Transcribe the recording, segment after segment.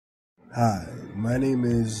Hi, my name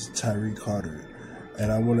is Tyree Carter,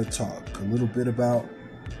 and I want to talk a little bit about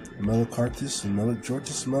Melicarthus and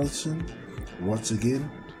Melicjordthus Melicine once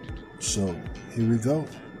again. So, here we go.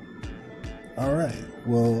 Alright,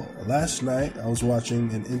 well, last night I was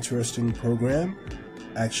watching an interesting program.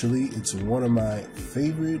 Actually, it's one of my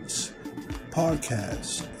favorite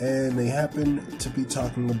podcasts, and they happen to be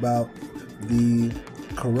talking about the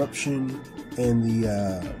corruption and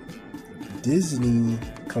the Disney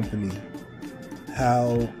company,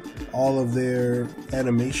 how all of their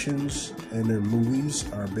animations and their movies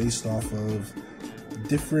are based off of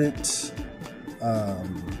different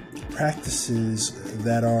practices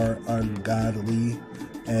that are ungodly,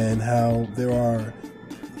 and how there are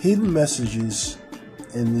hidden messages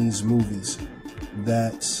in these movies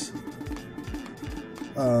that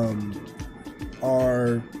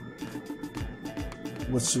are,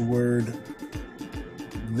 what's the word?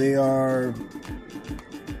 They are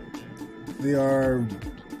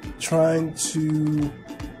trying to,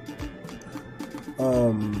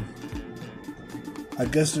 I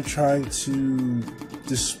guess they're trying to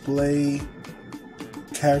display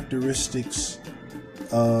characteristics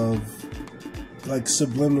of, like,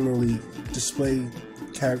 subliminally display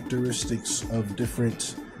characteristics of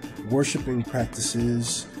different worshiping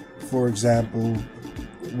practices. For example,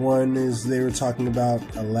 one is they were talking about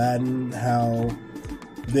Aladdin, how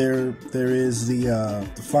there is the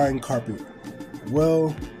flying carpet.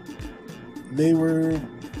 Well, they were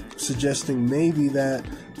suggesting maybe that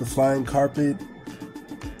the flying carpet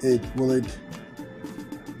it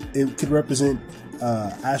could represent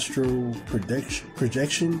astral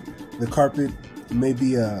projection. The carpet may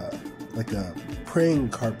be like a praying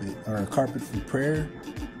carpet, or a carpet for prayer,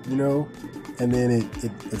 and then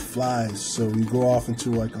it flies, so you go off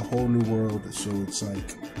into like a whole new world. So it's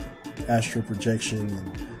like astral projection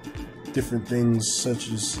and different things such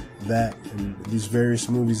as that in these various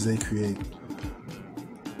movies they create.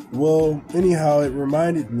 Well, anyhow, it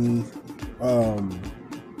reminded me a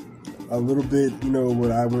little bit,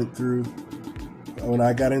 what I went through when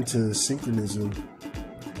I got into synchronism.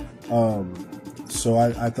 So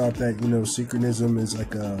I thought that, synchronism is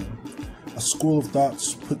like a school of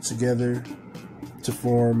thoughts put together to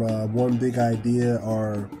form one big idea,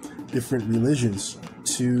 or different religions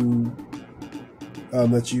to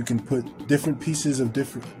that you can put different pieces and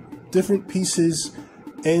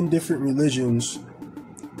different religions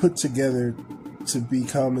put together to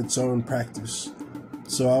become its own practice.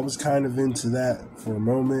 So I was kind of into that for a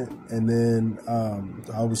moment, and then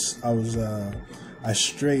I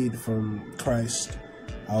strayed from Christ.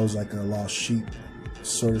 I was like a lost sheep,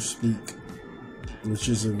 so to speak, which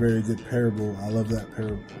is a very good parable. I love that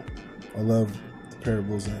parable. I love the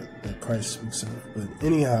parables that Christ speaks of. But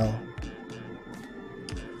anyhow,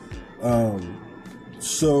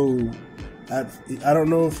 so I don't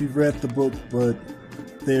know if you've read the book, but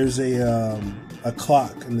there's a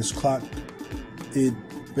clock, and this clock, it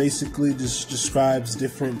basically just describes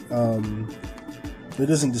different, it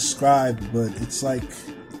doesn't describe, but it's like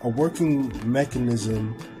a working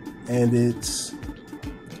mechanism, and it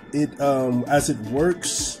as it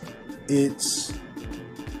works, it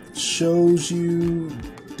shows you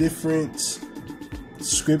different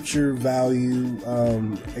scripture value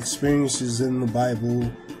experiences in the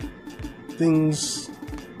Bible, things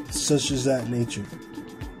such as that nature.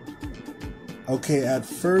 Okay, at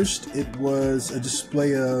first it was a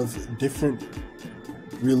display of different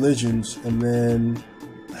religions, and then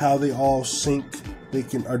how they all sync.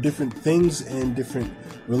 Are different things in different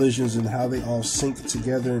religions, and how they all sync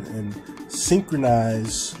together and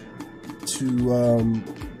synchronize to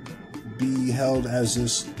be held as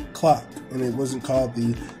this clock. And it wasn't called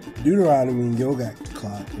the Deuteronomy Yoga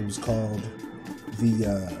clock. It was called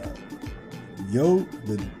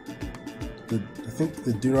I think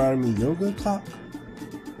the Deuteronomy Yoga clock,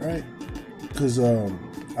 right? Because I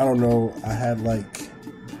don't know, I had like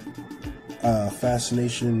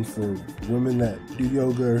fascination for women that do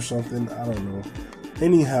yoga or something. I don't know.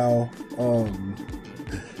 Anyhow,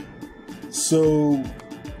 so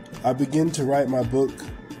I began to write my book,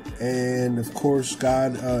 and of course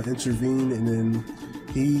God intervened, and then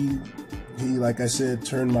he like I said,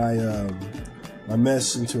 turned my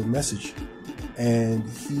mess into a message. And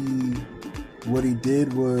what he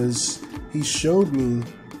did was he showed me,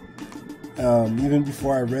 even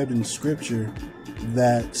before I read in scripture,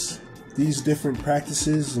 that these different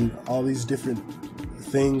practices and all these different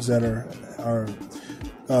things that are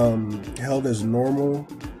held as normal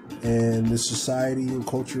in the society and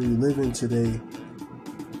culture we live in today,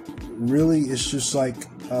 really it's just like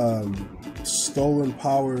stolen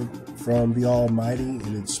power from the Almighty,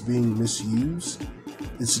 and it's being misused.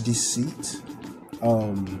 it's deceit.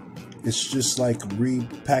 It's just like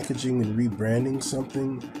repackaging and rebranding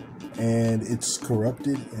something, and it's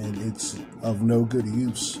corrupted and it's of no good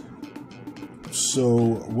use.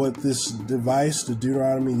 So what this device, the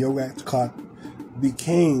Deuteronomy Yoga Clock,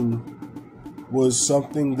 became was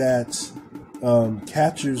something that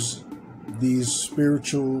captures these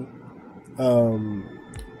spiritual,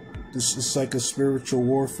 this is like a spiritual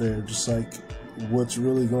warfare, just like what's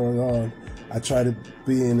really going on. I try to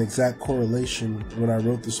be in exact correlation when I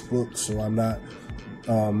wrote this book, so I'm not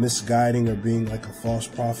misguiding or being like a false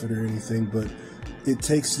prophet or anything, but it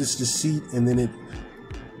takes this deceit and then it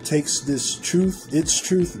takes this truth, its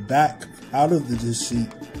truth, back out of the deceit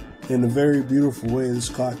in a very beautiful way. This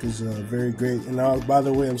clock is very great. And by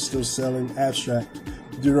the way, I'm still selling abstract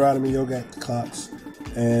Deuteronomy Yoga clocks,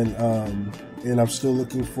 and I'm still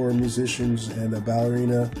looking for musicians and a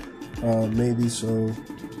ballerina, maybe. So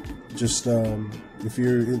just if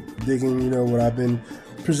you're digging, what I've been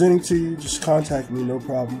presenting to you, just contact me, no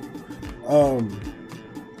problem.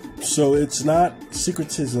 So it's not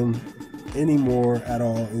secretism anymore at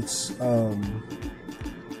all. It's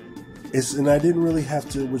and I didn't really have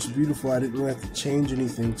to, which is beautiful, I didn't really have to change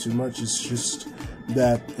anything too much. It's just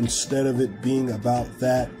that instead of it being about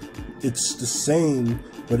that, it's the same,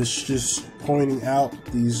 but it's just pointing out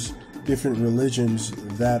these different religions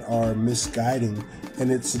that are misguiding. And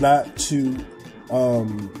it's not to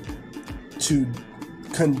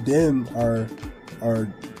condemn or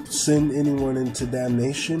send anyone into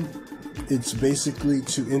damnation. It's basically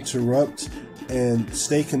to interrupt and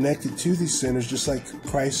stay connected to these sinners, just like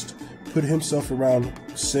Christ put himself around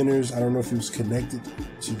sinners. I don't know if he was connected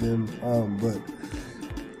to them, but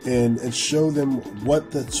and show them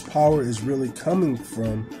what this power is really coming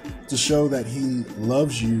from, to show that he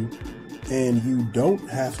loves you and you don't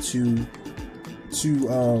have to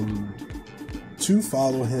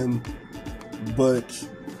follow him, but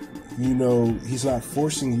he's not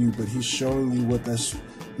forcing you, but he's showing you what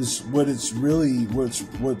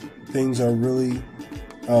things are really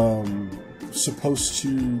supposed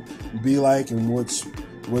to be like, and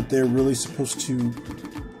what they're really supposed to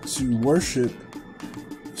worship,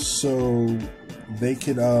 so they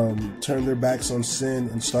could turn their backs on sin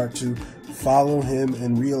and start to follow him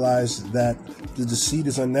and realize that the deceit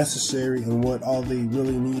is unnecessary, and what all they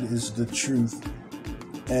really need is the truth.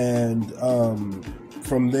 And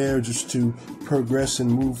from there, just to progress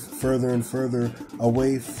and move further and further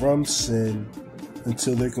away from sin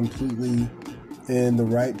until they're completely in the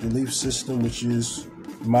right belief system, which is,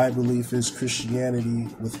 my belief is Christianity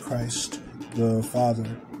with Christ the Father.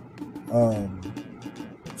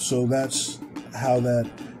 So that's how that,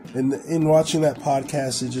 in watching that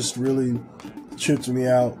podcast, it just really tripped me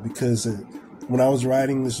out, because when I was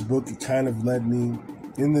writing this book, it kind of led me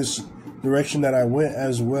in this direction that I went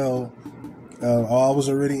as well. I was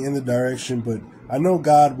already in the direction, but I know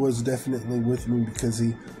God was definitely with me, because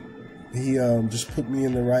he just put me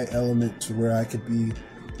in the right element to where I could be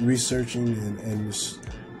researching and just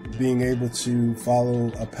being able to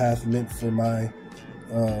follow a path meant for my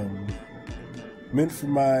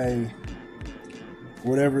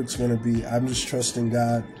whatever it's going to be. I'm just trusting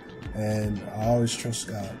God, and I always trust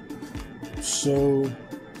God. So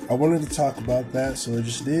I wanted to talk about that, so I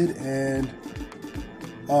just did. And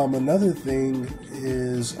another thing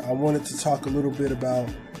is, I wanted to talk a little bit about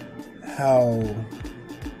how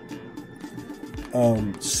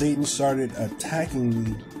Satan started attacking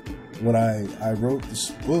me when I wrote this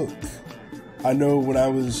book. I know when I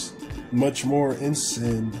was much more in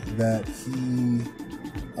sin that he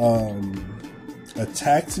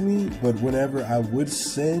attacked me, but whenever I would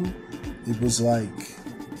sin, it was like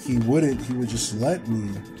he would just let me.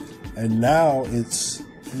 And now he's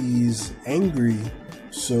angry,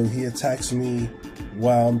 so he attacks me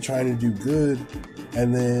while I'm trying to do good,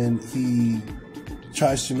 and then he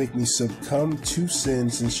tries to make me succumb to sin,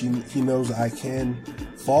 since he knows I can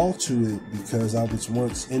fall to it because I was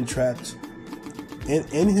once entrapped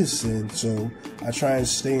in his sin. So I try and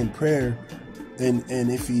stay in prayer, and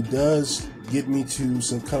if he does get me to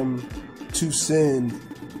succumb to sin,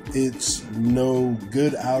 it's no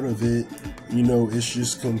good out of it. It's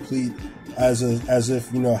just complete as if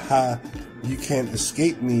ha, you can't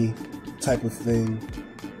escape me type of thing.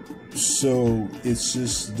 So it's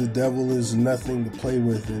just, the devil is nothing to play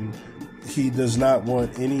with, and he does not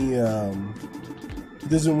want any he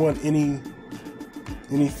doesn't want anything.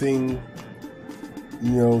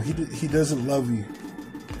 He doesn't love you,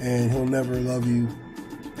 and he'll never love you.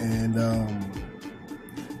 And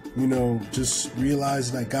just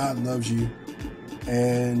realize that God loves you,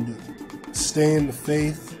 and stay in the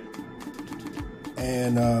faith,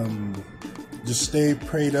 and just stay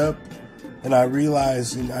prayed up. And I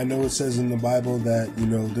realize, and I know it says in the Bible that,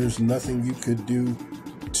 there's nothing you could do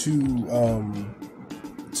to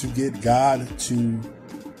get God to,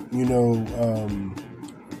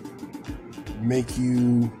 make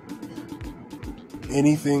you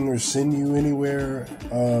anything or send you anywhere.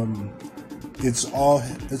 It's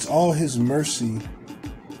all His mercy.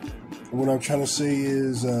 What I'm trying to say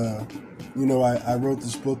is, I wrote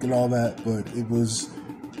this book and all that, but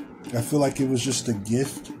I feel like it was just a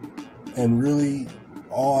gift. And really,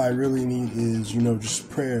 all I really need is, just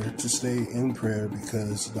prayer, to stay in prayer,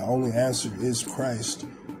 because the only answer is Christ.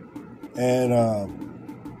 And,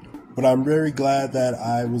 but I'm very glad that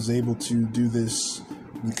I was able to do this,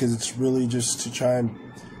 because it's really just to try and,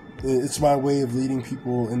 it's my way of leading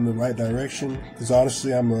people in the right direction. Because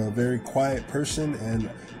honestly, I'm a very quiet person,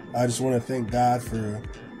 and I just want to thank God for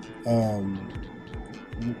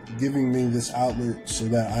giving me this outlet so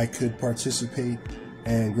that I could participate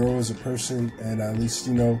and grow as a person, and at least,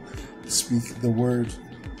 speak the word,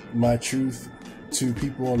 my truth, to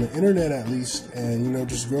people on the internet at least, and,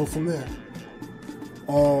 just grow from there.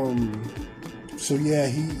 So yeah,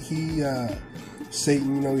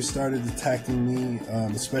 Satan, he started attacking me,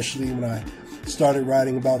 especially when I started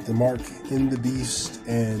writing about the mark in the beast,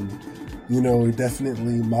 and, he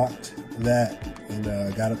definitely mocked that, and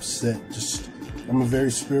got upset. I'm a very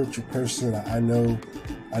spiritual person. I know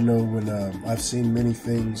when I've seen many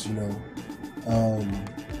things,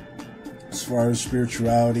 as far as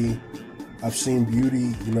spirituality. I've seen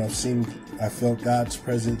beauty, I felt God's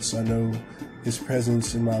presence. I know His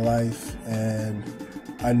presence in my life, and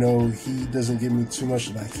I know He doesn't give me too much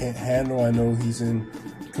that I can't handle. I know He's in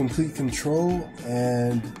complete control,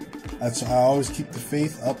 and I always keep the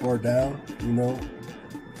faith up or down,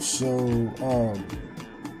 So,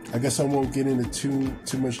 I guess I won't get into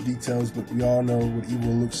too much details, but we all know what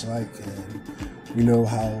evil looks like, and we know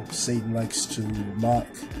how Satan likes to mock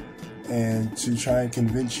and to try and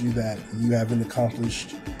convince you that you haven't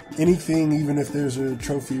accomplished anything, even if there's a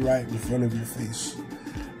trophy right in front of your face.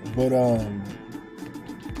 But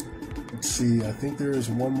let's see, I think there is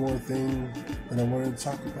one more thing that I wanted to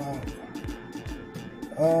talk about.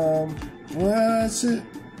 Well, that's it.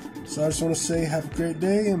 So I just want to say have a great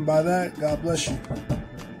day, and by that, God bless you. I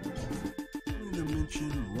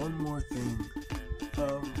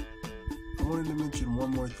wanted to mention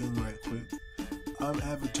one more thing right quick. I'm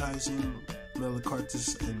advertising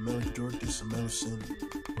Melicarthus and Melicjordthus Melicine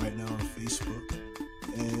right now on Facebook,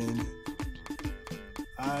 and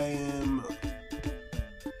I am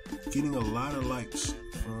getting a lot of likes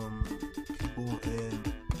from people in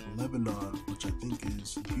Lebanon, which I think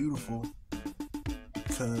is beautiful,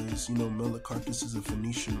 because Melicarthus is a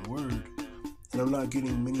Phoenician word, and I'm not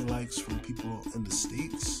getting many likes from people in the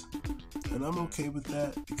States, and I'm okay with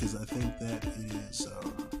that, because I think that it is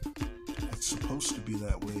it's supposed to be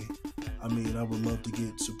that way. I mean, I would love to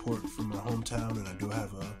get support from my hometown, and I do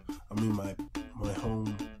have my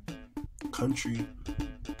home country,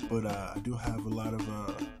 but I do have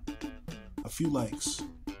a few likes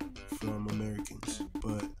from Americans.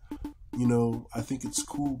 But I think it's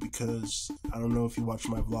cool, because I don't know if you watched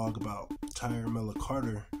my vlog about Tyre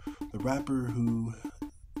Melicarthur, the rapper who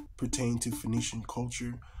pertained to Phoenician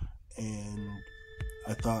culture, and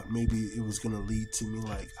I thought maybe it was gonna lead to me,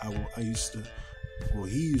 like he used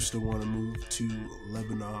to want to move to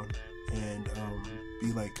Lebanon and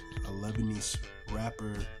be like a Lebanese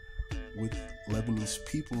rapper with Lebanese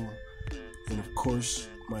people, and of course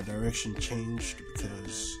my direction changed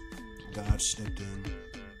because God stepped in,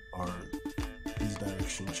 or His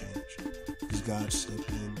direction changed because God stepped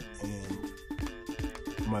in, and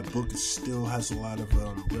my book still has a lot of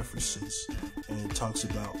references and talks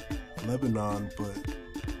about Lebanon, but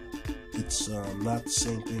it's not the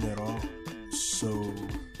same thing at all. So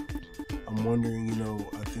I'm wondering,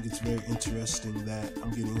 I think it's very interesting that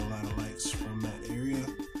I'm getting a lot of likes from that area,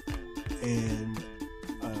 and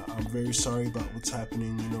I'm very sorry about what's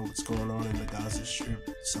happening, what's going on in the Gaza Strip,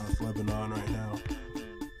 South Lebanon right now,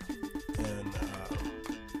 and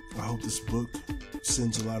I hope this book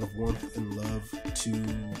sends a lot of warmth and love to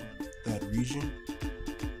that region,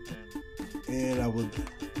 and I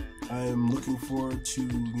am looking forward to,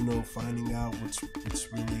 finding out what's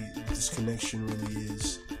really, this connection really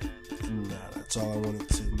is, and that's all I wanted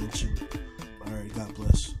to mention. Alright, God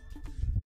bless.